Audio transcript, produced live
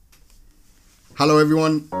Hello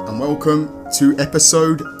everyone and welcome to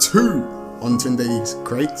episode 2 on Tunde's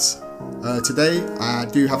Crates. Today I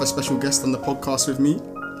do have a special guest on the podcast with me.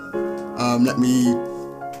 Let me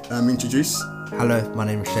introduce. Hello, my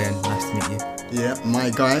name is Shane, nice to meet you. Yeah, my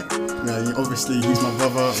guy. Obviously he's my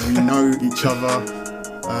brother, we know each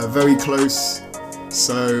other very close.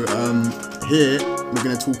 So here we're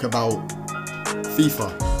going to talk about FIFA.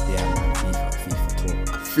 Yeah, man,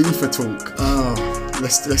 FIFA talk. Oh,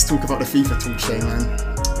 let's talk about the FIFA talk, Shane, man.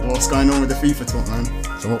 What's going on with the FIFA talk, man?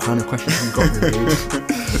 So what kind of questions have you got with you?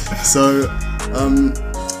 So I'm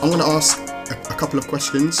going to ask a couple of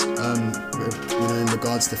questions in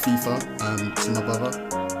regards to FIFA to my brother.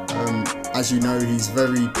 As you know, he's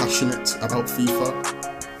very passionate about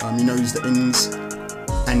FIFA. He knows the ins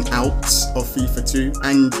and outs of FIFA too,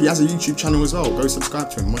 and he has a YouTube channel as well. Go subscribe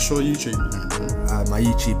to him. What's your YouTube? My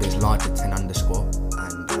YouTube is larger10_,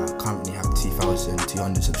 and currently have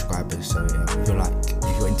 2,200 subscribers. So if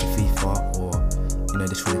you're into FIFA or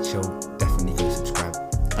just want to chill, definitely go subscribe.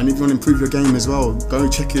 And if you want to improve your game as well, go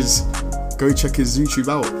check his YouTube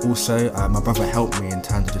out. Also, my brother helped me in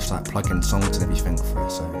terms of just plugging songs and everything for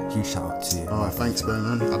it. So huge shout out to you. Oh, thanks, bro,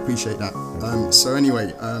 man. I appreciate that. So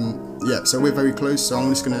anyway, so we're very close. So I'm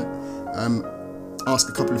just gonna ask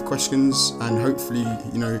a couple of questions, and hopefully,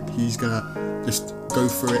 he's gonna just go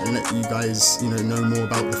through it and let you guys, know more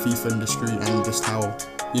about the FIFA industry and just how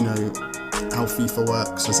FIFA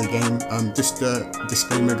works as a game. Just a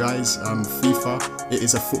disclaimer, guys. FIFA, it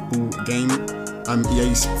is a football game.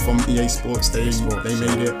 EA Sports, they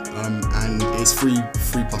made it, and it's free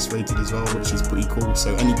plus rated as well, which is pretty cool.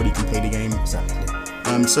 So anybody can play the game. Exactly.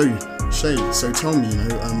 So Shay, so tell me,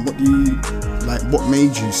 what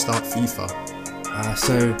made you start FIFA?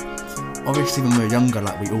 So obviously when we were younger,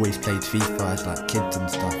 we always played FIFA as kids and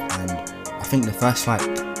stuff, and I think the first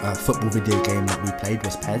football video game that we played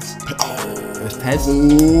was PES. It was PES.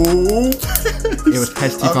 It was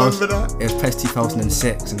PES 2000. I remember that. It was PES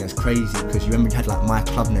 2006, and it was crazy because you remember you had my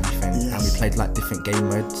club and everything, yes. And we played different game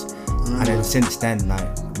modes. And then since then,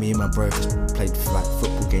 me and my bro just played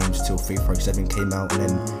football games till FIFA 07 came out, and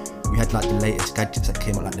then we had the latest gadgets that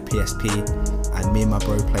came out, the PSP, and me and my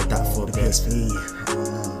bro played that for a bit. PSP.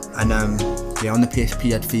 And on the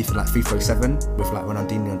PSP I had FIFA 07 with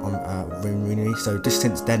Ronaldinho on Rooney. So just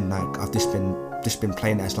since then, I've just been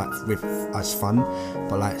playing it as fun.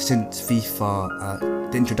 But since FIFA,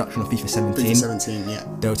 the introduction of FIFA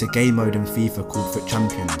 17, there was a game mode in FIFA called Foot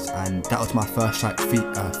Champions, and that was my first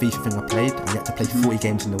FIFA thing I played. And you had to play 40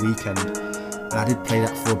 games in the weekend, and I did play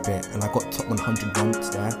that for a bit, and I got top 100 once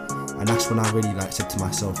there. And that's when I really said to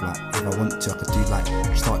myself, if I want to, I could do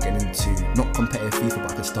start getting into not competitive FIFA,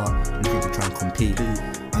 but I could start looking to try and compete.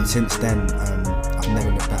 And since then, I've never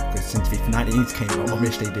looked back, because since FIFA 19 came out,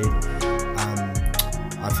 obviously, dude,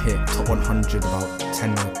 I've hit top 100 about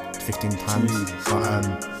 10 or 15 times. But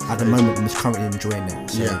at the moment, I'm just currently enjoying it.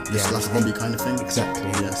 So, it's like a hobby kind of thing. Exactly.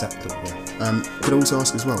 Could I also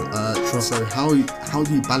ask as well, sure. So how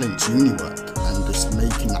do you balance uni work and just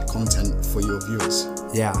making that content for your viewers?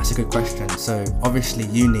 Yeah, that's a good question. So obviously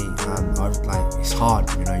uni, it's hard,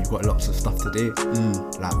 you've got lots of stuff to do,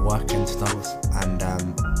 work and stuff, and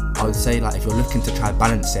I would say if you're looking to try and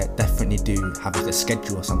balance it, definitely do have a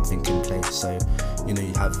schedule or something in place. So you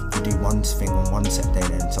do one thing on one set day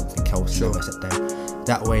and then something else on the other set day.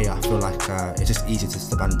 That way I feel it's just easier just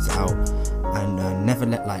to balance it out, and never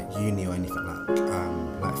let uni or anything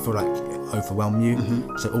feel overwhelm you.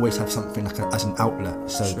 So always have something as an outlet.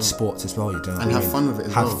 So sports as well, and have fun with it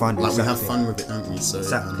as well. Fun, exactly. We have fun with it, don't we? So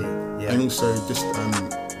exactly. And also just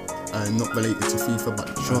not related to FIFA, but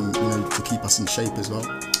to keep us in shape as well.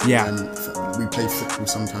 Yeah. And we play football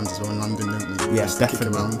sometimes as well in London, don't we? Yes,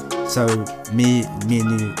 definitely. So me and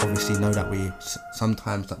you obviously know that we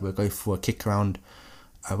sometimes we'll go for a kick around,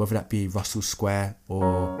 whether that be Russell Square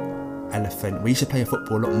or Elephant. We used to play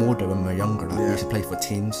football a lot more though when we were younger. We used to play for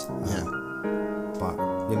teams. But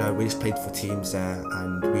we just played for teams there,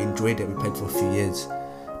 and we enjoyed it. We played for a few years.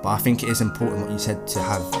 But I think it is important what you said, to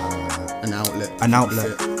have an outlet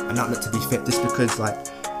to be fit. Just because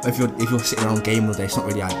if you're sitting around game all day, it's not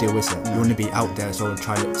really ideal, is it? You want to be out there as well and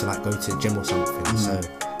try to go to the gym or something. So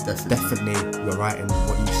definitely you're right in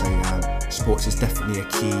what you say. Sports is definitely a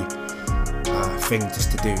key thing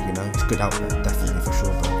just to do. It's a good outlet, definitely, for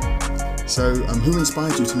sure, bro. So, who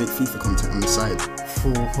inspired you to make FIFA content on the side?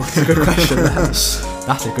 That's a good question.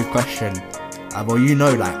 That's a good question. Well,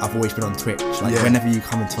 I've always been on Twitch. Whenever you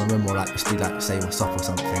come into my room or just do say what's up or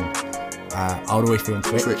something, I would always be on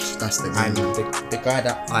Twitch. That's the game. And the guy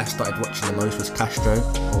that I started watching the most was Castro,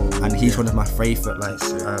 and he's one of my favourite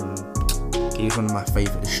he was one of my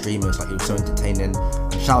favourite streamers. Like, he was so entertaining.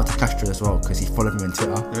 And shout out to Castro as well, because he followed me on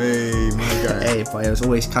Twitter. Hey, my guy. Hey, but it was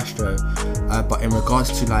always Castro. But in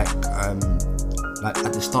regards to like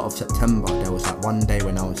at the start of September, there was like one day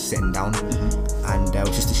when I was sitting down, and there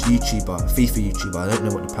was just this YouTuber, FIFA YouTuber. I don't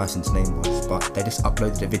know what the person's name was, but they just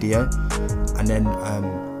uploaded a video, and then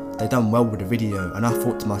they done well with the video, and I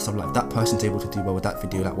thought to myself, like, if that person's able to do well with that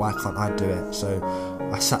video, like, why can't I do it? So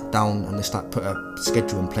I sat down and just like put a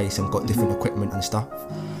schedule in place and got different equipment and stuff.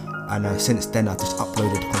 And since then, I just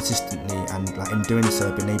uploaded consistently, and like in doing so,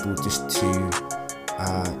 I've been able just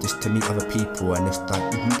to meet other people, and just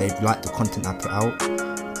like they like the content I put out.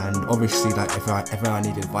 And obviously, like, if I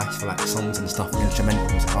need advice for like songs and stuff,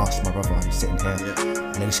 instrumentals, I ask my brother who's sitting here,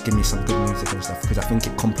 and they just give me some good music and stuff, because I think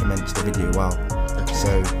it complements the video well.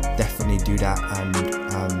 So definitely do that.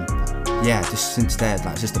 And yeah, just since then,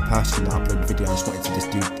 like, just the person that uploaded the video, I just wanted to just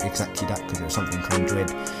do exactly that because it was something I enjoyed.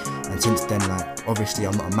 And since then, like, obviously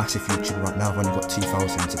I'm not a massive YouTuber right now. I've only got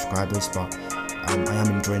 2,000 subscribers, but I am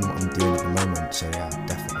enjoying what I'm doing at the moment. So yeah,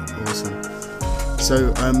 definitely. Man. Awesome.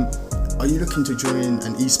 So are you looking to join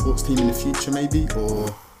an esports team in the future, maybe,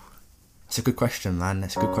 or? It's a good question, man.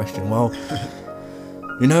 That's a good question. Well,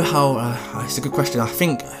 you know how it's a good question. I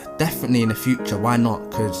think definitely in the future. Why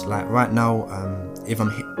not? Because like right now, if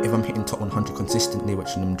I'm hitting top 100 consistently, which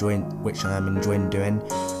I am enjoying doing,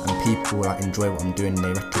 and people like enjoy what I'm doing,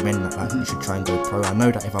 they recommend that like you should try and go pro. I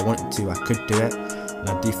know that if I wanted to, I could do it, and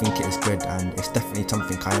I do think it is good, and it's definitely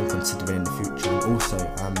something I am considering in the future. And also,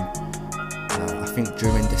 I think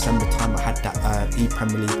during December time I had that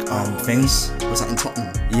E-Premier League thing. Was that in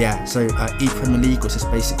Tottenham? Yeah, so E-Premier League was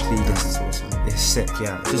just basically this. Awesome. It's sick,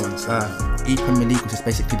 yeah. E-Premier League was just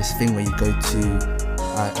basically this thing where you go to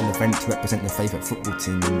an event to represent your favourite football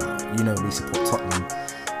team, and you know, we support Tottenham,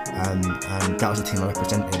 and that was the team I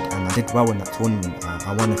represented, and I did well in that tournament.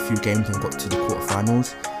 I won a few games and got to the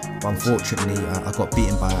quarterfinals, but unfortunately I got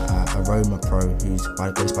beaten by a Roma pro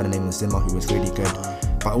who goes by the name of Zimmer, who was really good.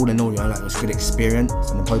 But all in all, you know, like, it was a good experience,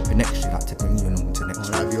 and I'm hoping next year like to bring you along to next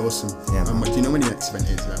year. That'd be awesome. Yeah. Do you know when the next event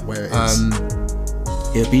is? Where it is?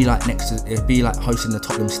 It'll be like hosting the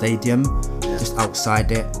Tottenham Stadium, just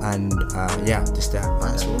outside it, and yeah, just there.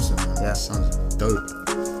 That's awesome, man. Yeah. That sounds dope.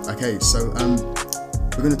 Okay, so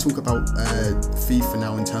we're going to talk about FIFA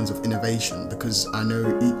now in terms of innovation, because I know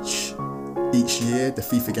each year the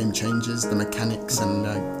FIFA game changes, the mechanics and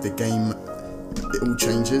the game, it all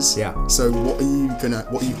changes. Yeah. So what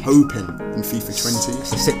are you hoping in FIFA 20?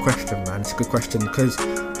 It's a sick question, man. It's a good question, because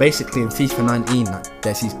basically in FIFA 19, like,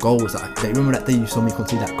 there's these goals that remember that day you saw me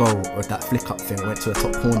concede that goal with that flick up thing. I went to the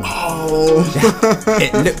top corner. Oh.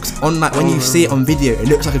 It looks on like when you see it on video, it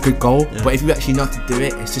looks like a good goal. Yeah. But if you actually know how to do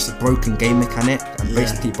it, it's just a broken game mechanic. And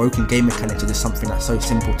basically, broken game mechanics are just something that's so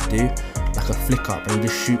simple to do, like a flick up, and you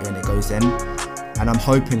just shoot it and it goes in. And I'm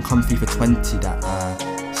hoping come FIFA 20 that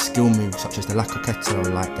skill moves such as the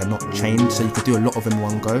Lakaketa, like, they're not chained, so you could do a lot of them in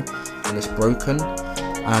one go, and it's broken.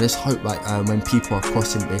 And I just hope like when people are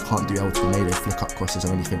crossing, they can't do El Tornado flick up crosses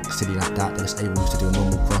or anything silly like that. They're just able to do a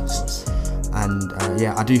normal cross. And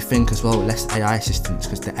yeah, I do think as well less AI assistance,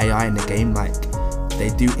 because the AI in the game, like, they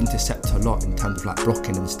do intercept a lot in terms of like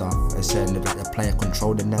blocking and stuff, as in like the player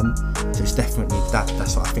controlling them. So it's definitely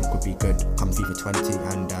that's what I think would be good come FIFA 20.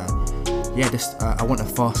 And yeah, just I want a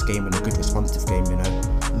fast game and a good responsive game, you know.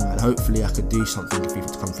 And hopefully I could do something to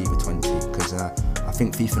come FIFA 20, because I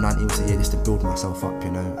think FIFA 19 was a year just to build myself up, you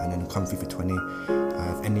know, and then come FIFA 20,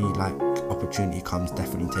 if any like opportunity comes,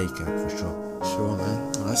 definitely take it for sure. Sure,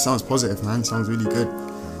 man. Well, that sounds positive, man. Sounds really good.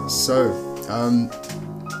 So,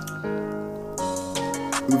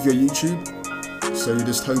 with your YouTube, so you're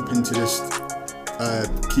just hoping to just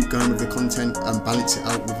keep going with the content and balance it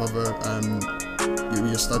out with other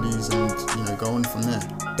your studies, and you know, go on from there.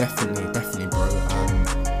 Definitely, bro.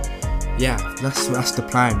 Yeah, that's the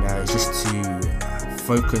plan. It's just to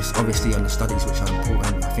focus, obviously, on the studies, which are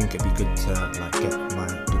important. I think it'd be good to like get my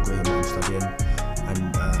degree in what I'm studying,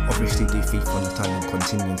 and obviously do FIFA on the time and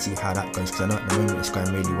continue and see how that goes. Because I know at the moment it's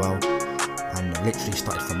going really well, and I literally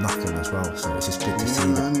started from nothing as well. So it's just good to see.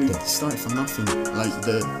 We started from nothing, like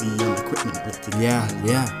the equipment.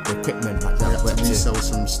 The equipment, like that. We had to resell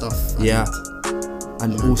some stuff.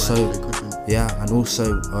 And also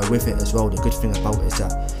with it as well, the good thing about it is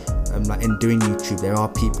that like in doing YouTube, there are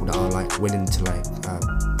people that are like willing to like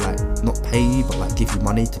not pay you, but like give you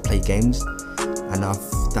money to play games, and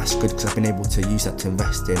that's good, because I've been able to use that to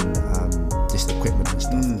invest in just equipment and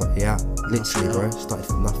stuff. But yeah, literally, bro, started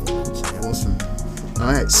from nothing. So, yeah. Awesome.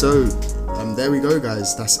 Alright, so there we go,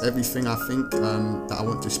 guys. That's everything I think that I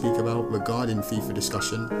want to speak about regarding FIFA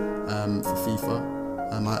discussion for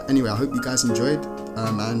FIFA. Anyway, I hope you guys enjoyed,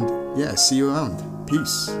 and yeah, see you around.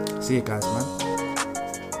 Peace. See you guys, man.